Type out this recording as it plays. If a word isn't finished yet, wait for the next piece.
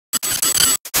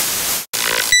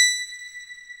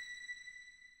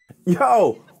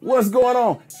Yo, what's going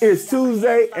on? It's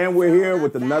Tuesday and we're here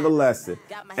with another lesson.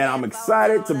 And I'm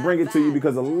excited to bring it to you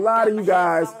because a lot of you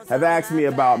guys have asked me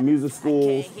about music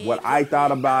schools, what I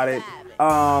thought about it.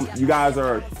 You guys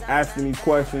are asking me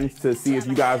questions to see if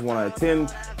you guys want to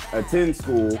attend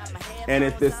school and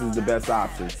if this is the best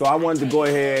option. So I wanted to go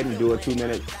ahead and do a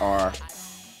 2-minute, or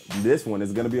this one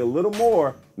is going to be a little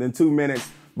more than 2 minutes,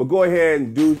 but go ahead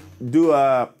and do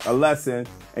a lesson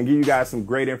and give you guys some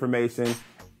great information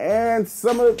and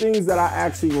some of the things that I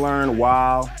actually learned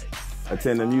while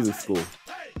attending music school.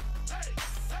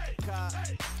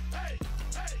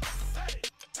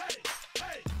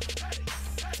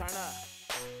 Turn up.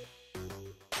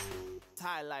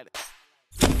 Highlight it.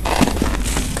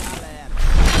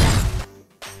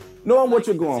 Knowing what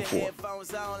you're going for.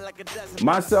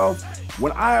 Myself,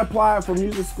 when I applied for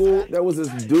music school, there was this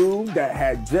dude that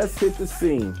had just hit the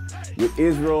scene with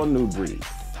Israel New Breed,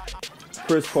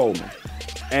 Chris Coleman.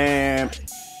 And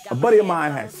a buddy of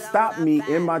mine had stopped me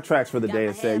in my tracks for the day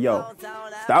and said, yo,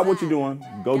 stop what you're doing,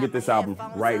 go get this album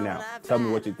right now. Tell me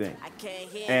what you think.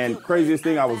 And craziest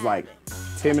thing, I was like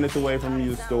 10 minutes away from the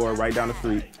music store right down the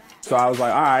street. So I was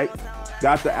like, all right,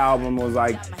 got the album, was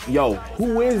like, yo,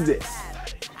 who is this?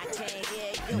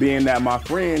 Being that my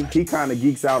friend, he kind of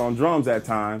geeks out on drums at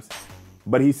times,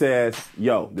 but he says,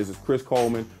 yo, this is Chris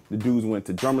Coleman. The dudes went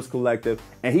to Drummers Collective,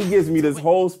 and he gives me this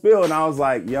whole spiel, and I was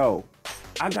like, yo,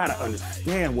 I gotta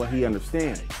understand what he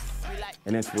understands.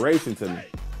 An inspiration to me.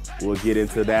 We'll get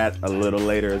into that a little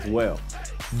later as well.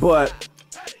 But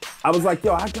I was like,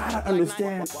 yo, I gotta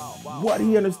understand what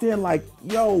he understands. Like,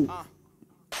 yo,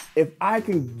 if I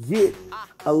can get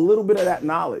a little bit of that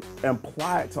knowledge and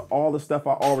apply it to all the stuff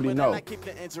I already know,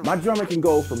 my drummer can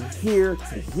go from here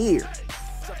to here.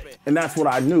 And that's what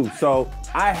I knew. So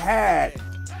I had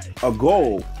a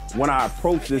goal when I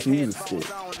approached this music school.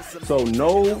 So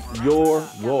know your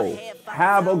goal.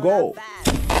 Have a goal.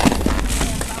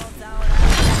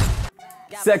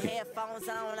 Second,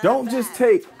 don't just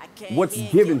take what's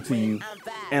given to you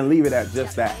and leave it at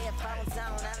just that.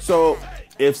 So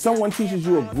if someone teaches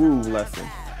you a groove lesson,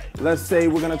 let's say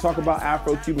we're gonna talk about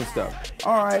Afro-Cuban stuff.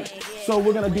 All right, so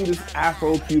we're gonna do this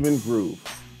Afro-Cuban groove.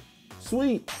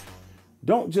 Sweet.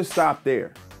 Don't just stop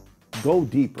there. Go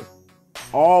deeper.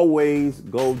 Always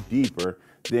go deeper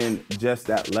than just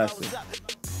that lesson.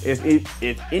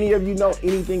 If any of you know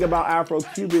anything about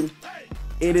Afro-Cuban,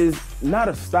 it is not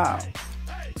a style,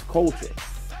 it's culture.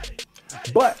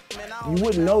 But you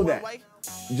wouldn't know that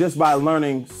just by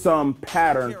learning some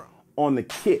pattern on the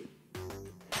kit.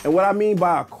 And what I mean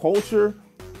by a culture,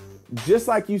 just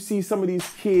like you see some of these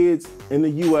kids in the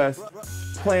US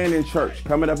playing in church,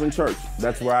 coming up in church.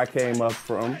 That's where I came up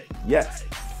from, yes.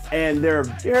 And they're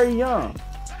very young.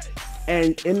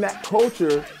 And in that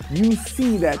culture, you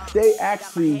see that they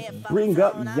actually bring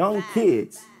up young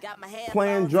kids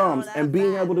playing drums and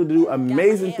being able to do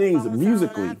amazing things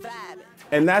musically.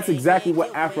 And that's exactly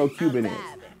what Afro-Cuban is.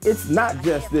 It's not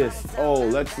just this, oh,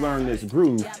 let's learn this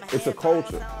groove. It's a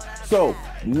culture. So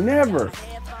never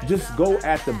just go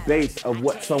at the base of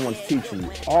what someone's teaching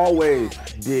you. Always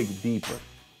dig deeper.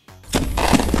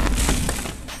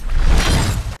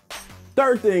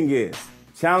 Third thing is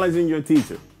challenging your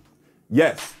teacher.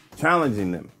 Yes,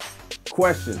 challenging them.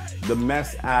 Question the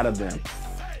mess out of them.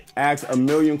 Ask a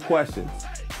million questions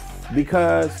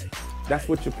because that's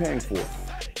what you're paying for.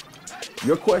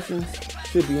 Your questions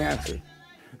should be answered.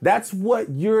 That's what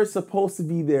you're supposed to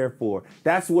be there for.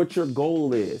 That's what your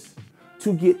goal is,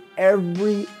 to get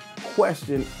every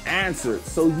question answered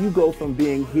so you go from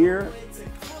being here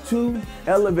to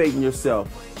elevating yourself.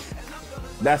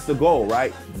 That's the goal,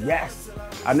 right? Yes.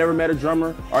 I never met a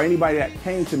drummer or anybody that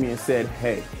came to me and said,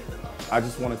 hey, I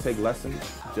just want to take lessons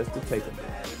just to take them.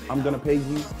 I'm going to pay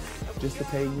you just to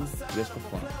pay you just for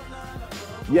fun.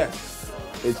 Yes,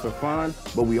 it's for fun,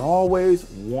 but we always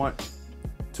want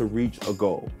to reach a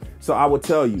goal. So I would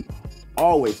tell you,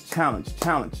 always challenge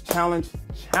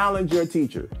your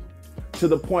teacher to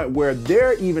the point where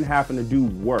they're even having to do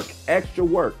work, extra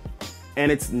work. And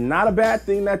it's not a bad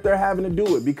thing that they're having to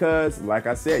do it because, like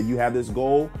I said, you have this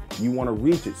goal, you want to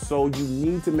reach it. So you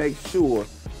need to make sure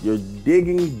you're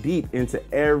digging deep into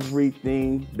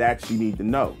everything that you need to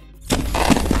know.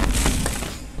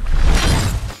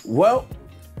 Well,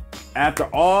 after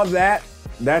all that,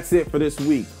 that's it for this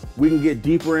week. We can get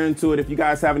deeper into it. If you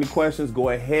guys have any questions, go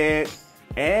ahead.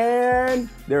 And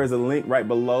there is a link right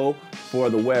below for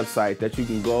the website that you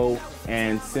can go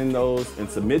and send those and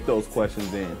submit those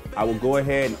questions in. I will go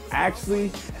ahead and actually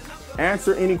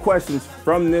answer any questions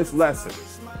from this lesson.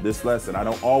 I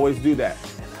don't always do that,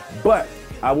 but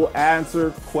I will answer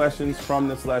questions from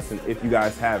this lesson if you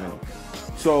guys have any.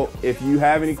 So if you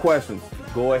have any questions,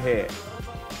 go ahead,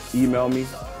 email me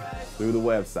through the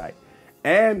website.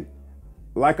 And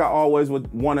like I always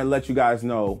would want to let you guys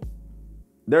know,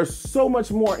 there's so much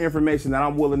more information that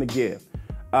I'm willing to give.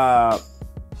 A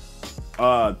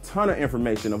ton of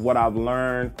information of what I've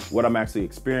learned, what I'm actually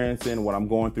experiencing, what I'm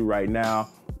going through right now,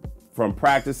 from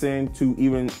practicing to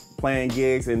even playing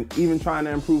gigs and even trying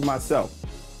to improve myself.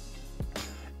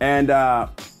 And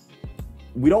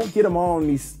we don't get them all in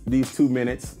these 2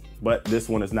 minutes, but this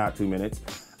one is not 2 minutes.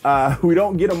 We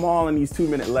don't get them all in these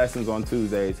 2-minute lessons on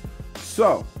Tuesdays.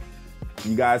 So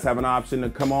you guys have an option to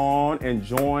come on and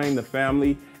join the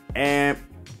family and,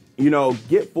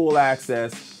 get full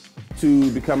access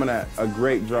to becoming a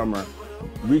great drummer,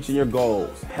 reaching your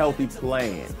goals, healthy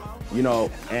playing,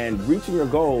 and reaching your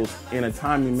goals in a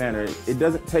timely manner. It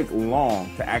doesn't take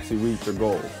long to actually reach your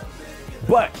goals.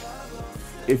 But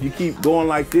if you keep going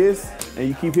like this and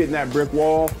you keep hitting that brick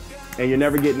wall and you're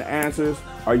never getting the answers,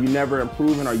 or you never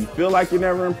improving, or you feel like you're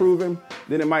never improving,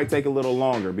 then it might take a little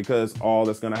longer, because all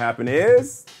that's gonna happen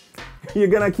is you're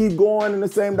gonna keep going in the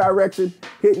same direction,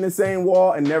 hitting the same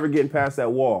wall and never getting past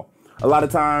that wall. A lot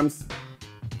of times,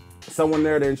 someone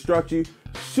there to instruct you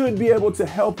should be able to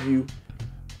help you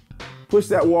push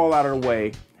that wall out of the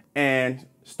way and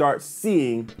start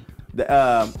seeing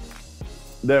the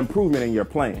improvement in your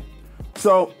playing.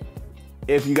 So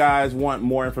if you guys want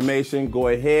more information, go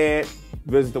ahead,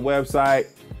 visit the website,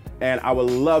 and I would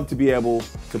love to be able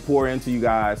to pour into you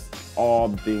guys all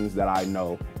the things that I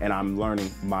know and I'm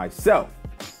learning myself.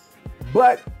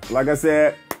 But like I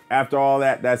said, after all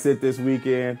that, that's it this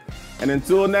weekend. And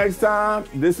until next time,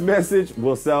 this message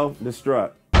will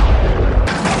self-destruct.